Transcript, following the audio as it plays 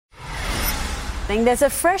something. There's a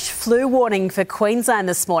fresh flu warning for Queensland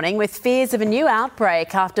this morning with fears of a new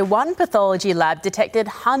outbreak after one pathology lab detected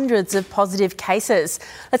hundreds of positive cases.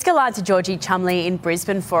 Let's go live to Georgie Chumley in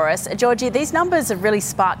Brisbane for us. Georgie, these numbers have really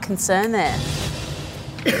sparked concern there.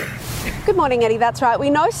 Good morning, Eddie. That's right.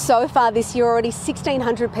 We know so far this year already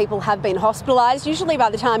 1,600 people have been hospitalised. Usually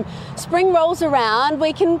by the time spring rolls around,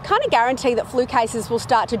 we can kind of guarantee that flu cases will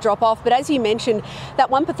start to drop off. But as you mentioned,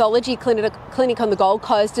 that one pathology clinic on the Gold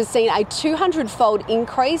Coast has seen a 200-fold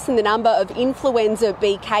increase in the number of influenza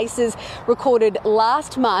B cases recorded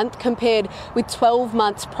last month compared with 12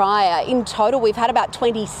 months prior. In total, we've had about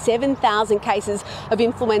 27,000 cases of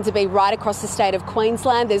influenza B right across the state of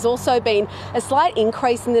Queensland. There's also been a slight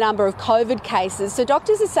increase in the number of COVID cases. So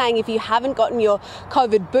doctors are saying if you haven't gotten your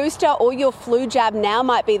COVID booster or your flu jab, now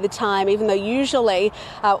might be the time, even though usually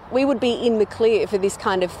we would be in the clear for this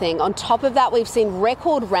kind of thing. On top of that, we've seen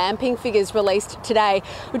record ramping figures released today,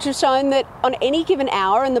 which have shown that on any given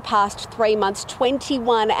hour in the past 3 months,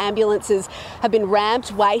 21 ambulances have been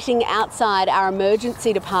ramped waiting outside our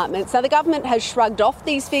emergency departments. Now, the government has shrugged off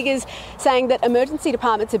these figures, saying that emergency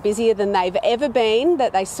departments are busier than they've ever been,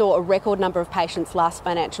 that they saw a record number of patients last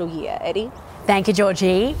financial year. Eddie? Thank you,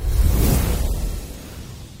 Georgie.